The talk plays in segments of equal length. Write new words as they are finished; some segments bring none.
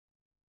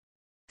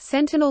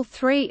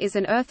Sentinel-3 is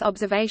an Earth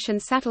observation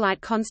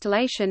satellite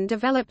constellation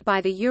developed by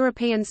the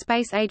European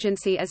Space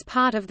Agency as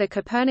part of the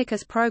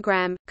Copernicus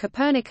program.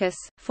 Copernicus,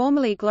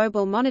 formerly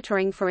Global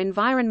Monitoring for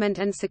Environment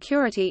and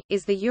Security,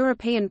 is the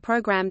European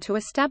program to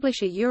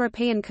establish a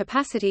European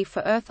capacity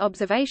for Earth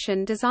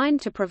observation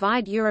designed to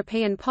provide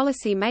European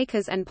policy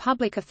makers and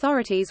public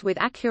authorities with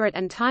accurate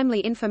and timely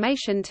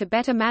information to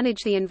better manage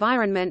the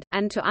environment,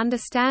 and to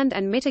understand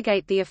and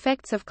mitigate the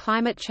effects of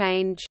climate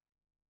change.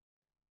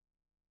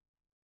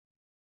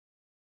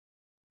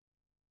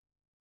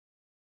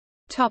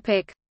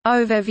 Topic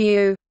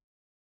Overview.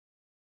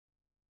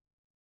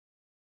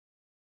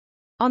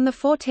 On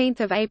 14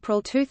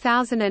 April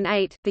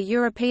 2008, the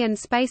European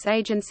Space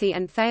Agency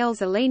and Thales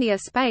Alenia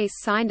Space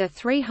signed a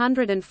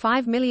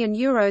 €305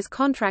 million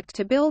contract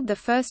to build the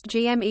first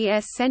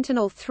GMES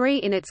Sentinel-3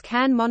 in its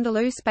Cannes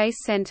Mondoleu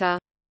Space Centre.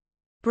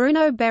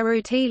 Bruno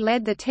Beruti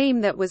led the team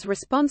that was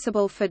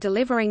responsible for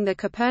delivering the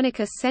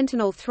Copernicus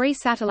Sentinel-3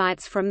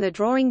 satellites from the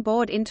drawing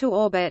board into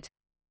orbit.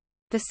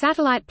 The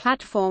satellite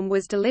platform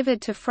was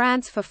delivered to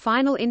France for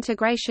final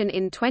integration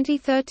in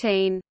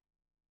 2013.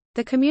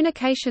 The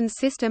communications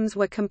systems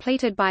were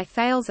completed by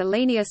Thales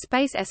Alenia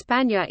Space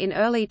España in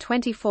early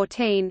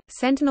 2014.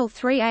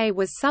 Sentinel-3A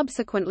was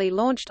subsequently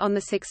launched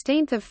on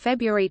 16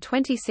 February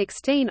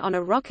 2016 on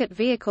a rocket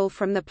vehicle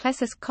from the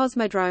Plesetsk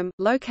Cosmodrome,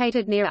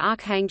 located near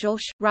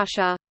Arkhangelsk,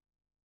 Russia.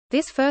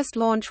 This first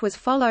launch was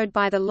followed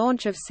by the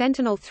launch of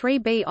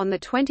Sentinel-3B on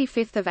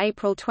 25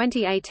 April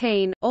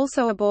 2018,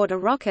 also aboard a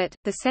rocket.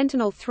 The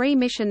Sentinel-3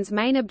 mission's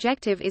main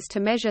objective is to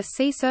measure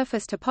sea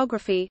surface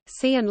topography,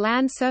 sea and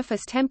land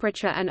surface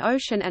temperature and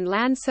ocean and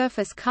land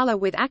surface color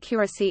with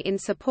accuracy in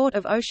support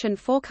of ocean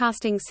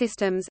forecasting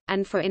systems,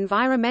 and for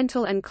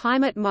environmental and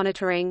climate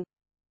monitoring.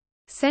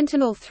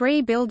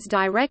 Sentinel-3 builds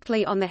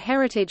directly on the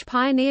heritage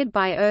pioneered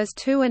by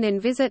ERS-2 and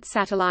Envisat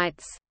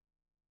satellites.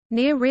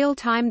 Near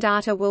real-time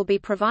data will be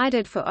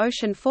provided for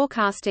ocean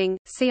forecasting,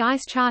 sea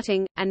ice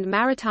charting, and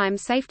maritime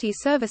safety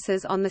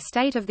services on the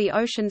state of the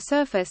ocean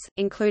surface,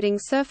 including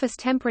surface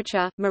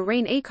temperature,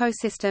 marine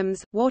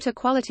ecosystems, water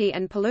quality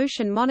and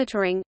pollution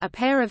monitoring. A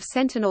pair of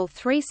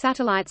Sentinel-3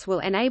 satellites will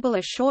enable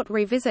a short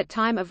revisit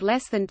time of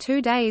less than 2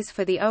 days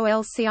for the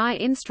OLCI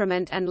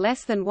instrument and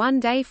less than 1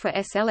 day for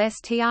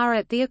SLSTR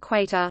at the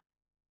equator.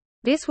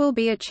 This will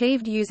be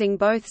achieved using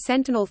both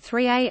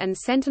Sentinel-3A and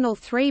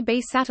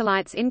Sentinel-3B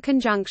satellites in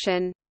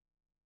conjunction.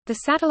 The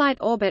satellite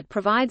orbit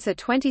provides a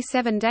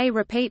 27-day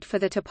repeat for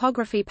the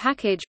topography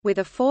package, with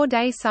a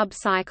 4-day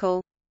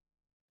sub-cycle.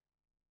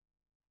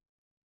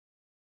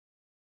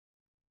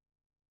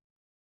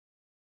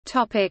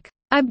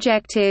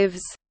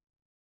 Objectives.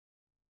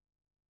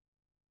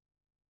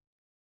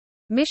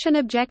 Mission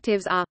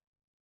objectives are: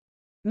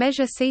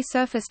 measure sea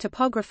surface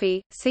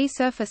topography, sea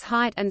surface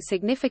height and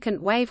significant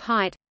wave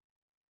height,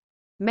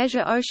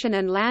 measure ocean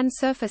and land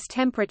surface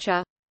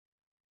temperature,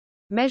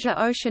 measure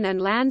ocean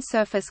and land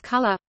surface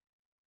color,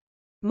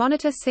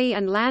 monitor sea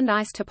and land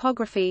ice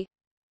topography,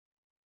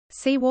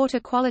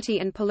 seawater quality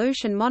and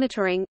pollution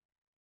monitoring,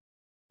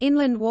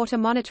 inland water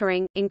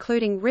monitoring,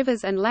 including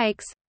rivers and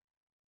lakes,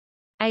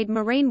 aid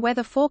marine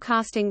weather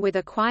forecasting with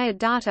acquired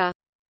data,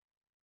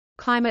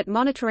 climate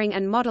monitoring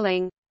and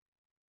modeling,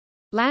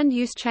 land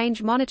use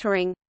change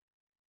monitoring,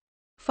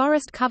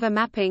 forest cover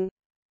mapping,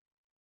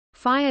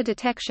 fire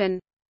detection,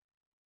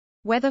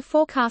 weather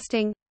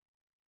forecasting,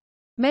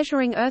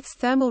 measuring Earth's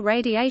thermal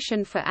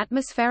radiation for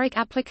atmospheric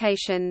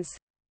applications.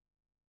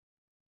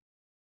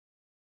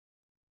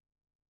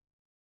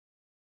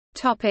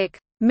 Topic: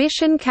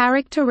 Mission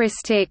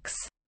characteristics.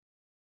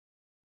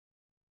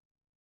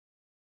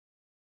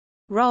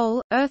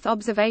 Role: Earth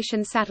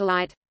observation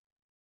satellite.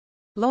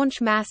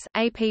 Launch mass: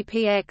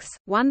 APPX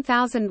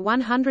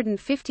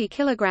 1150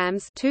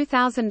 kilograms,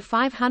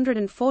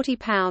 2540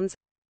 pounds.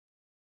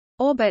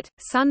 Orbit: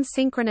 Sun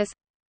synchronous.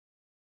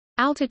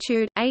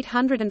 Altitude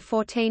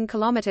 814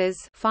 kilometers,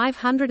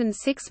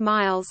 506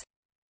 miles.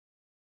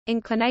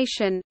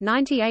 Inclination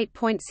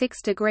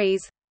 98.6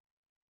 degrees.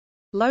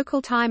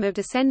 Local time of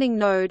descending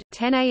node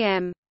 10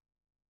 am.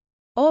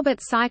 Orbit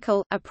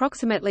cycle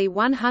approximately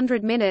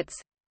 100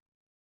 minutes.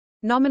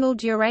 Nominal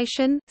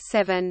duration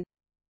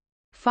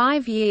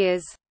 7.5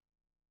 years.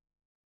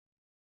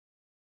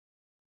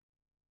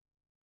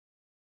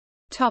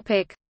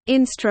 Topic: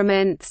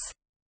 Instruments.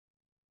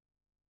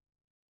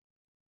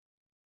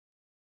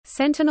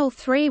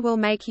 Sentinel-3 will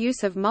make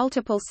use of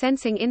multiple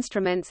sensing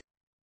instruments.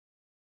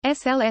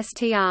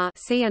 SLSTR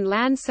sea and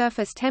land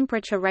surface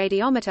temperature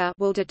radiometer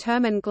will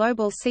determine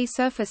global sea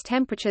surface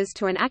temperatures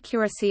to an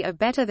accuracy of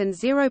better than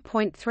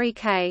 0.3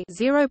 K,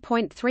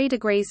 0.3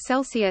 degrees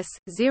Celsius,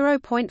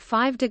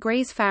 0.5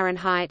 degrees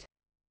Fahrenheit.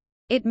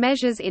 It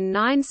measures in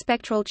 9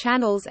 spectral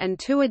channels and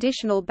 2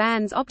 additional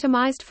bands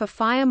optimized for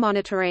fire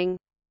monitoring.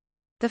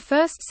 The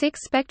first 6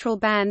 spectral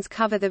bands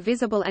cover the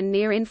visible and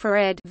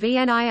near-infrared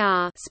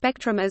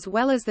spectrum as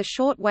well as the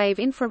short-wave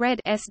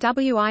infrared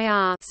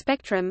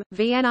spectrum,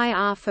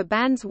 VNIR for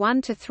bands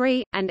 1 to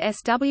 3, and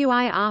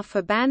SWIR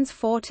for bands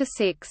 4 to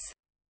 6.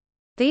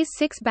 These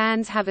 6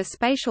 bands have a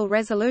spatial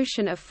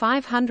resolution of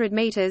 500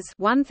 meters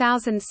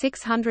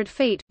 (1,600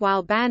 feet),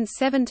 while bands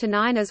 7 to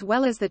 9 as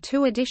well as the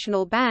 2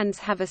 additional bands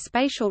have a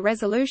spatial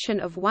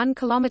resolution of 1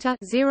 kilometer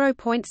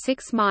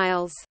 (0.6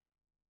 miles).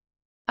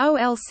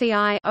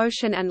 OLCI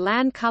Ocean and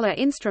Land Color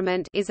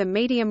Instrument is a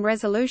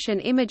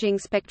medium-resolution imaging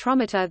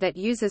spectrometer that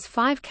uses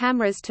 5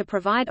 cameras to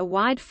provide a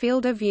wide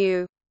field of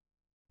view.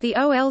 The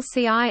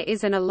OLCI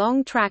is an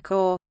along-track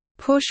or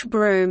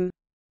push-broom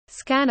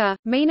scanner,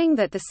 meaning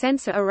that the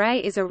sensor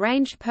array is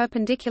arranged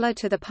perpendicular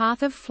to the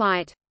path of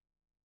flight.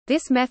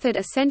 This method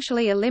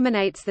essentially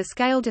eliminates the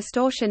scale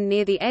distortion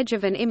near the edge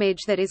of an image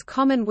that is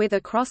common with a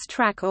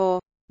cross-track or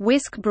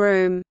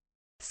whisk-broom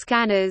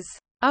scanners.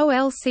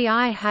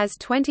 OLCI has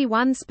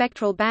 21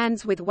 spectral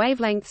bands with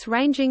wavelengths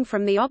ranging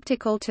from the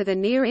optical to the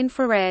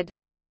near-infrared.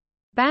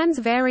 Bands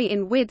vary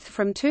in width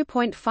from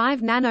 2.5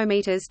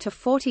 nanometers to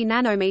 40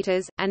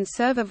 nanometers, and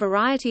serve a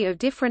variety of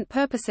different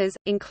purposes,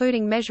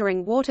 including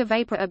measuring water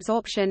vapor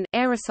absorption,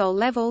 aerosol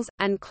levels,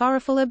 and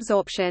chlorophyll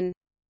absorption.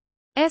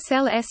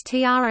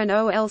 SLSTR and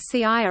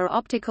OLCI are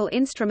optical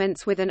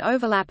instruments with an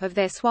overlap of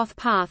their swath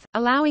path,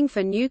 allowing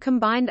for new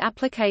combined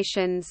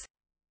applications.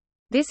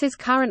 This is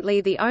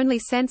currently the only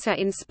sensor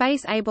in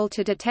space able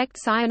to detect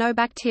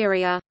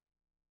cyanobacteria.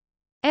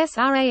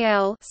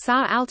 SRAL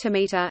SAR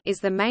altimeter is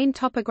the main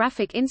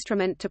topographic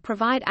instrument to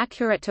provide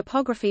accurate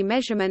topography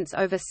measurements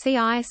over sea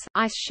ice,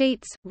 ice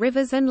sheets,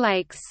 rivers and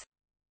lakes.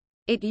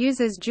 It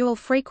uses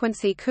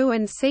dual-frequency Q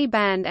and C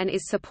band and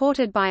is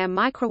supported by a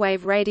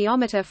microwave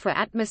radiometer for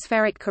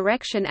atmospheric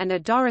correction and a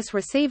Doris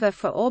receiver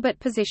for orbit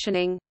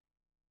positioning.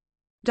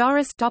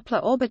 Doris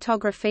Doppler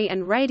orbitography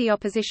and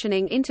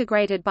radiopositioning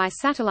integrated by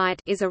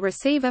satellite is a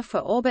receiver for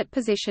orbit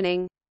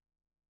positioning.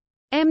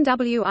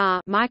 MWR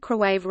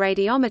microwave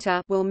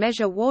radiometer will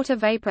measure water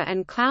vapor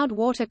and cloud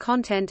water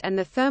content and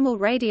the thermal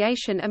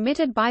radiation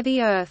emitted by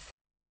the Earth.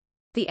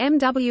 The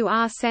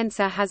MWR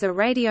sensor has a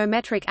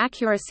radiometric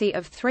accuracy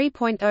of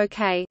 3.0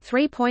 K,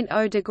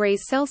 3.0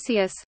 degrees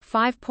Celsius,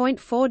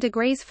 5.4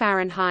 degrees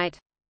Fahrenheit.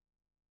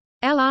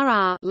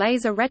 LRR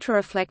laser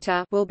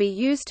retroreflector will be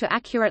used to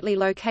accurately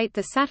locate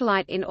the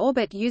satellite in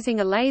orbit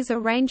using a laser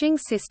ranging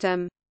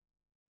system.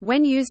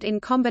 When used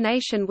in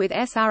combination with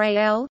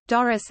SRAL,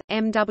 Doris,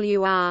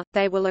 MWR,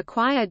 they will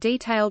acquire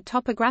detailed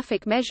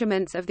topographic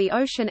measurements of the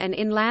ocean and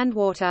inland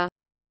water.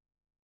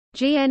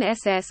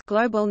 GNSS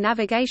Global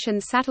Navigation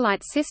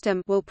Satellite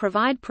System will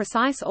provide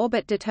precise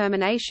orbit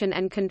determination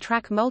and can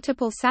track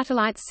multiple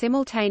satellites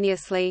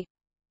simultaneously.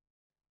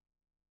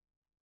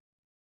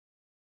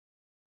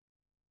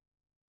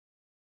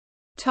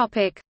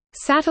 Topic: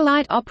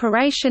 Satellite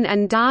operation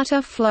and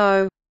data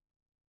flow.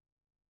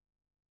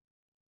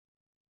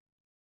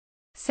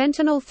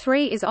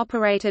 Sentinel-3 is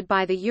operated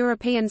by the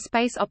European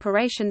Space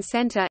Operations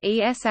Centre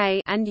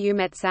 (ESA) and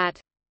EUMETSAT.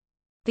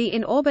 The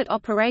in-orbit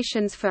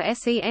operations for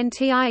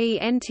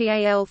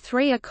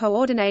Sentinel-3 are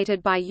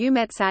coordinated by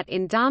EUMETSAT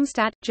in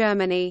Darmstadt,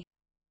 Germany.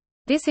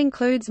 This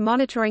includes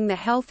monitoring the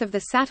health of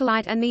the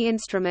satellite and the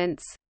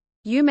instruments.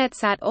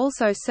 EUMETSAT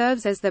also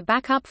serves as the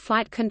backup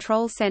flight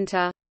control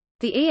center.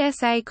 The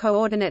ESA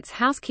coordinates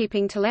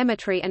housekeeping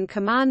telemetry and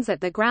commands at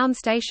the ground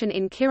station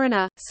in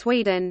Kiruna,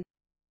 Sweden.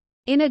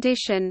 In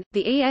addition,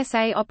 the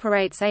ESA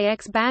operates a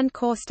X-band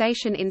core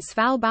station in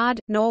Svalbard,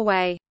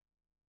 Norway.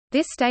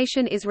 This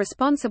station is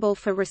responsible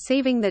for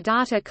receiving the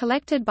data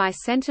collected by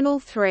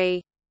Sentinel-3.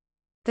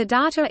 The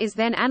data is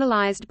then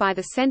analyzed by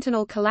the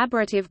Sentinel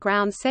Collaborative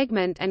Ground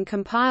Segment and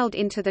compiled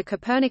into the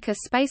Copernicus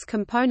Space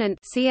Component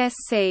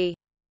 (CSC).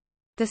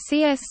 The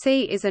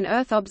CSC is an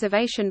Earth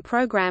observation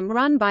program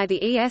run by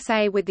the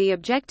ESA with the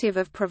objective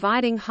of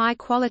providing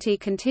high-quality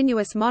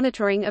continuous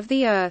monitoring of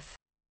the Earth.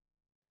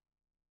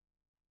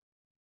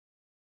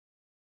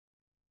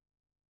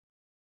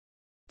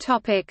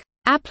 Topic: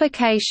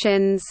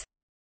 Applications.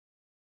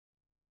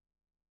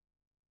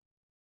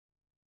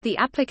 The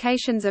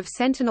applications of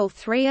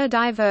Sentinel-3 are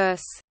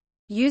diverse.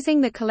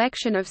 Using the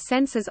collection of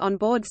sensors on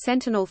board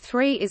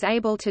Sentinel-3 is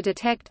able to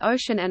detect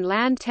ocean and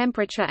land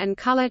temperature and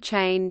color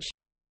change.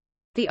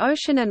 The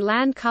Ocean and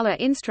Land Color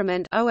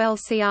Instrument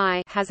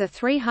 (OLCI) has a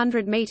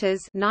 300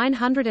 meters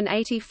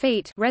 (980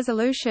 feet)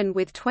 resolution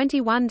with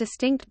 21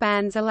 distinct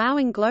bands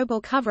allowing global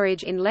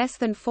coverage in less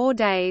than 4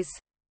 days.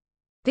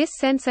 This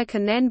sensor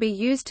can then be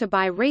used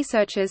by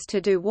researchers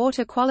to do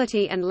water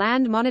quality and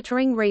land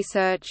monitoring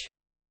research.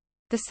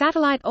 The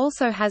satellite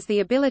also has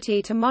the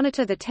ability to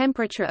monitor the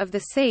temperature of the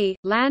sea,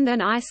 land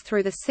and ice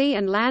through the Sea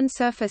and Land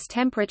Surface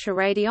Temperature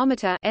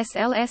Radiometer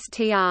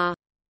 (SLSTR).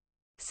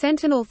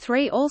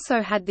 Sentinel-3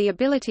 also had the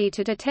ability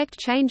to detect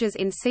changes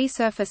in sea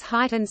surface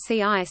height and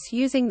sea ice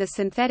using the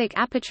synthetic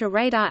aperture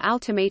radar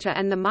altimeter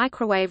and the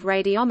microwave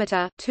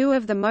radiometer, two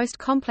of the most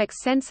complex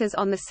sensors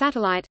on the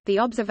satellite. The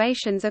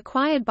observations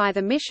acquired by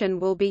the mission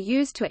will be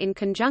used in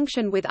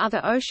conjunction with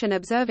other ocean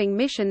observing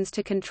missions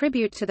to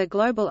contribute to the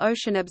Global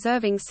Ocean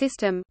Observing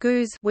System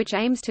 (GOOS), which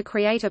aims to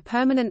create a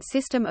permanent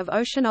system of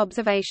ocean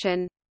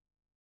observation.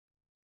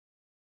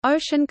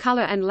 Ocean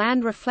color and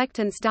land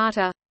reflectance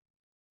data.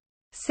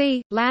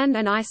 Sea, land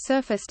and ice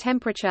surface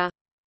temperature.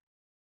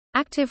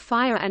 Active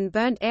fire and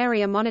burnt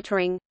area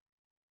monitoring.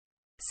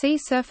 See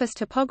surface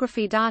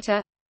topography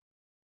data.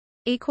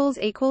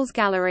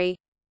 Gallery